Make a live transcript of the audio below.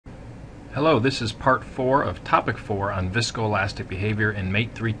Hello, this is part 4 of topic 4 on viscoelastic behavior in mate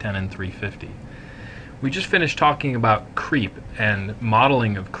 310 and 350. We just finished talking about creep and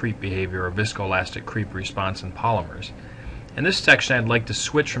modeling of creep behavior or viscoelastic creep response in polymers. In this section I'd like to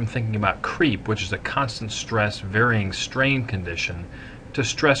switch from thinking about creep, which is a constant stress varying strain condition, to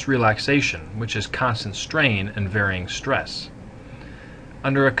stress relaxation, which is constant strain and varying stress.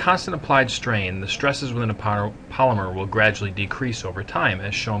 Under a constant applied strain, the stresses within a polymer will gradually decrease over time,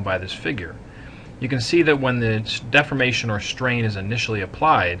 as shown by this figure. You can see that when the deformation or strain is initially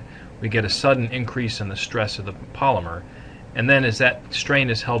applied, we get a sudden increase in the stress of the polymer, and then as that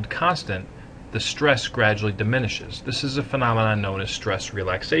strain is held constant, the stress gradually diminishes. This is a phenomenon known as stress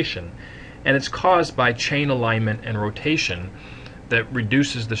relaxation, and it's caused by chain alignment and rotation that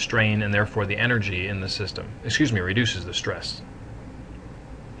reduces the strain and therefore the energy in the system. Reduces the stress.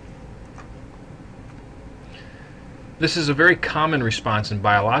 This is a very common response in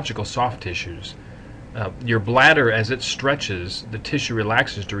biological soft tissues. Your bladder, as it stretches, the tissue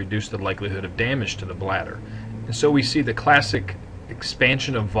relaxes to reduce the likelihood of damage to the bladder. And so we see the classic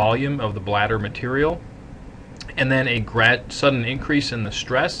expansion of volume of the bladder material, and then a sudden increase in the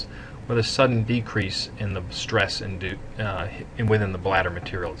stress with a sudden decrease in the stress within the bladder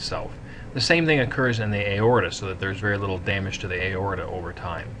material itself. The same thing occurs in the aorta, so that there's very little damage to the aorta over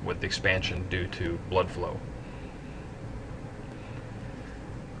time with the expansion due to blood flow.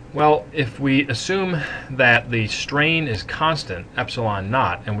 Well, if we assume that the strain is constant, epsilon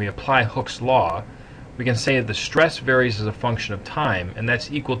naught, and we apply Hooke's law, we can say that the stress varies as a function of time, and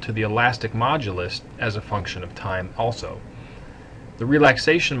that's equal to the elastic modulus as a function of time also. The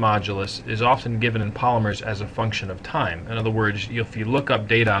relaxation modulus is often given in polymers as a function of time. In other words, if you look up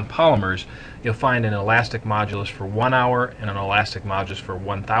data on polymers, you'll find an elastic modulus for 1 hour and an elastic modulus for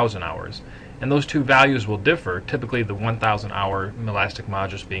 1,000 hours. And those two values will differ, typically the 1,000 hour elastic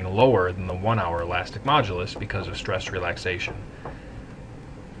modulus being lower than the 1 hour elastic modulus because of stress relaxation.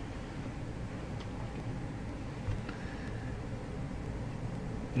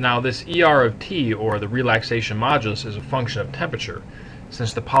 Now this ER of T, or the relaxation modulus, is a function of temperature,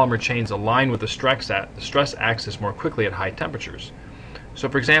 since the polymer chains align with the stress axis more quickly at high temperatures. So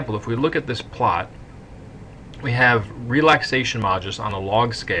for example, if we look at this plot, we have relaxation modulus on a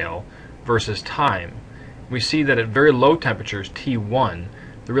log scale versus time. We see that at very low temperatures, T1,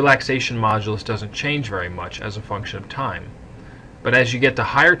 the relaxation modulus doesn't change very much as a function of time. But as you get to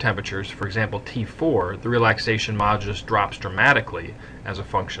higher temperatures, for example T4, the relaxation modulus drops dramatically as a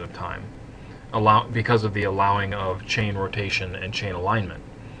function of time, because of the allowing of chain rotation and chain alignment.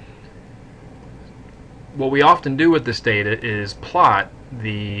 What we often do with this data is plot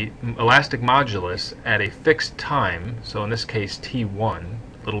the elastic modulus at a fixed time, so in this case T1,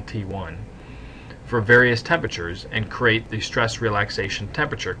 little t1, for various temperatures, and create the stress relaxation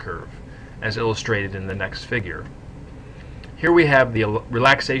temperature curve, as illustrated in the next figure. Here we have the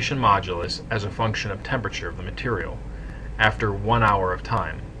relaxation modulus as a function of temperature of the material after 1 hour of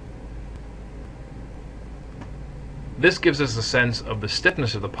time. This gives us a sense of the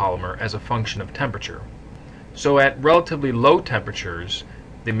stiffness of the polymer as a function of temperature. So at relatively low temperatures,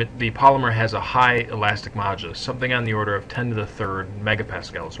 the polymer has a high elastic modulus, something on the order of 10 to the third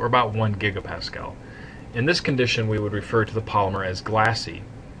megapascals, or about 1 gigapascal. In this condition, we would refer to the polymer as glassy.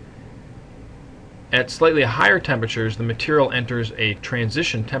 At slightly higher temperatures, the material enters a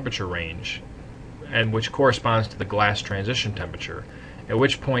transition temperature range, and which corresponds to the glass transition temperature, at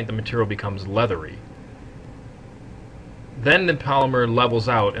which point the material becomes leathery. Then the polymer levels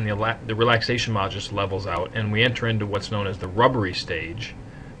out, and the relaxation modulus levels out, and we enter into what's known as the rubbery stage,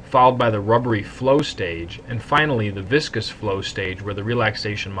 followed by the rubbery flow stage, and finally the viscous flow stage, where the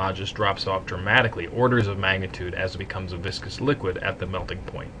relaxation modulus drops off dramatically, orders of magnitude, as it becomes a viscous liquid at the melting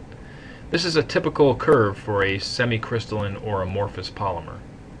point. This is a typical curve for a semicrystalline or amorphous polymer.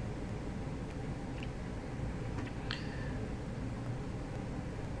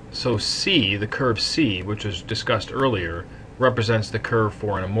 So C, the curve C, which was discussed earlier, represents the curve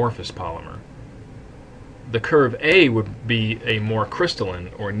for an amorphous polymer. The curve A would be a more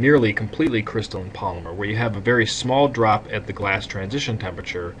crystalline or nearly completely crystalline polymer, where you have a very small drop at the glass transition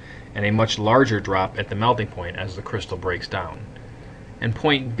temperature and a much larger drop at the melting point as the crystal breaks down. And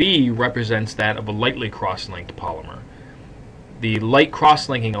point B represents that of a lightly cross-linked polymer. The light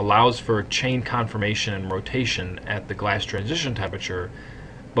cross-linking allows for chain conformation and rotation at the glass transition temperature,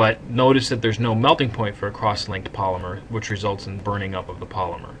 but notice that there's no melting point for a cross-linked polymer, which results in burning up of the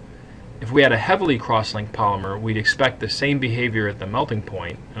polymer. If we had a heavily cross-linked polymer, we'd expect the same behavior at the melting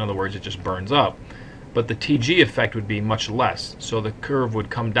point. In other words, it just burns up, but the TG effect would be much less, so the curve would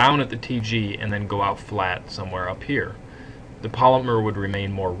come down at the TG and then go out flat somewhere up here. the polymer would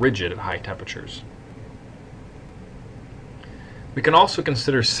remain more rigid at high temperatures. We can also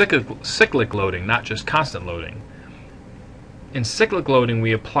consider cyclic loading, not just constant loading. In cyclic loading,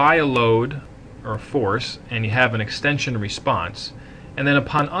 we apply a load or a force, and you have an extension response. And then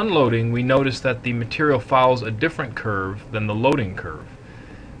upon unloading, we notice that the material follows a different curve than the loading curve.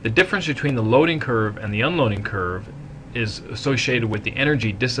 The difference between the loading curve and the unloading curve is associated with the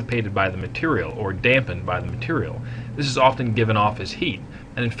energy dissipated by the material or dampened by the material. This is often given off as heat.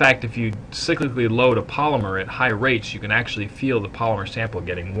 And in fact, if you cyclically load a polymer at high rates, you can actually feel the polymer sample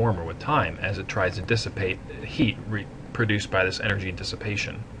getting warmer with time as it tries to dissipate heat produced by this energy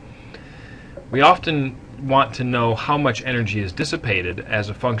dissipation. We often want to know how much energy is dissipated as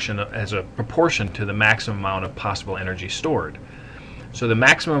a proportion to the maximum amount of possible energy stored. So the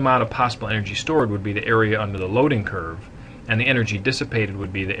maximum amount of possible energy stored would be the area under the loading curve, and the energy dissipated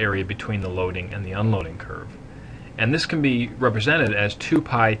would be the area between the loading and the unloading curve. And this can be represented as 2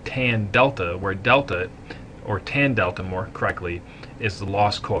 pi tan delta, where delta, or tan delta more correctly, is the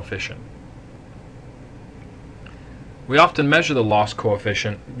loss coefficient. We often measure the loss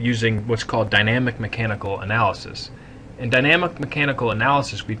coefficient using what's called dynamic mechanical analysis. In dynamic mechanical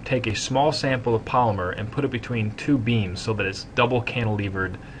analysis, we take a small sample of polymer and put it between two beams so that it's double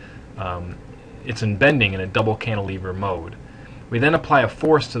cantilevered, it's in bending in a double cantilever mode. We then apply a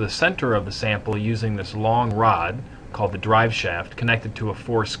force to the center of the sample using this long rod called the drive shaft connected to a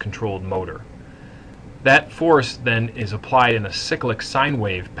force-controlled motor. That force then is applied in a cyclic sine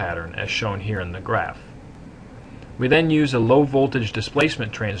wave pattern as shown here in the graph. We then use a low voltage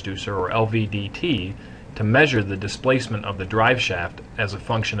displacement transducer, or LVDT, to measure the displacement of the drive shaft as a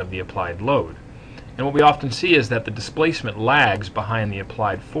function of the applied load. And what we often see is that the displacement lags behind the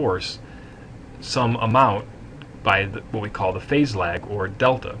applied force some amount by what we call the phase lag, or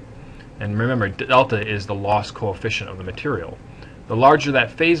delta. And remember, delta is the loss coefficient of the material. The larger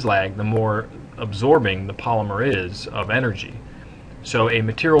that phase lag, the more absorbing the polymer is of energy. So a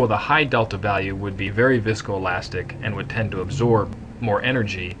material with a high delta value would be very viscoelastic and would tend to absorb more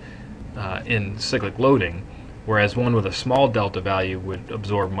energy in cyclic loading, whereas one with a small delta value would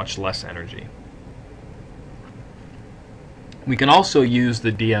absorb much less energy. We can also use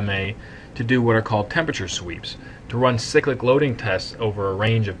the DMA to do what are called temperature sweeps, to run cyclic loading tests over a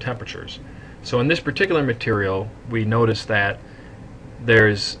range of temperatures. So in this particular material, we notice that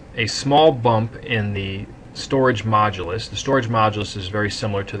there's a small bump in the storage modulus. The storage modulus is very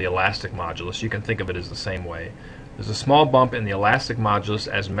similar to the elastic modulus. You can think of it as the same way. There's a small bump in the elastic modulus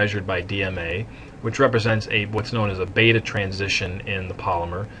as measured by DMA, which represents what's known as a beta transition in the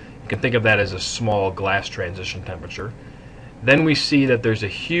polymer. You can think of that as a small glass transition temperature. Then we see that there's a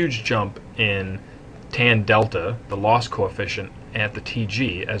huge jump in tan delta, the loss coefficient, at the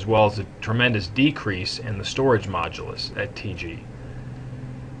TG, as well as a tremendous decrease in the storage modulus at TG.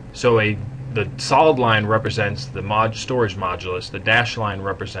 So the solid line represents the storage modulus, the dashed line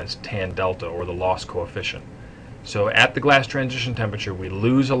represents tan delta, or the loss coefficient. So at the glass transition temperature, we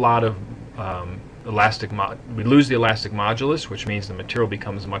lose a lot of the elastic modulus, which means the material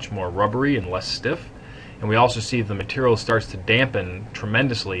becomes much more rubbery and less stiff. And we also see the material starts to dampen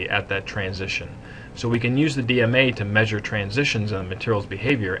tremendously at that transition. So we can use the DMA to measure transitions in the material's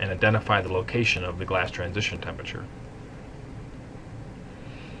behavior and identify the location of the glass transition temperature.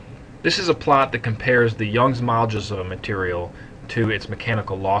 This is a plot that compares the Young's modulus of a material to its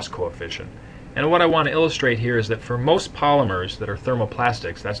mechanical loss coefficient. And what I want to illustrate here is that for most polymers that are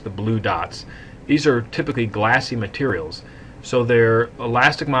thermoplastics, that's the blue dots, these are typically glassy materials. So their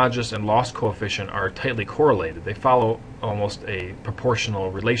elastic modulus and loss coefficient are tightly correlated. They follow almost a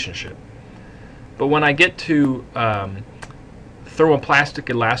proportional relationship. But when I get to thermoplastic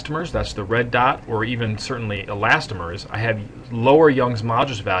elastomers, that's the red dot, or even certainly elastomers, I have lower Young's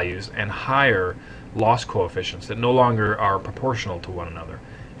modulus values and higher loss coefficients that no longer are proportional to one another.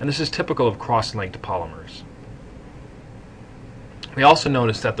 And this is typical of cross-linked polymers. We also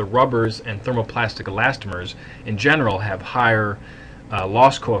notice that the rubbers and thermoplastic elastomers in general have higher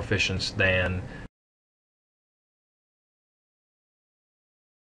loss coefficients than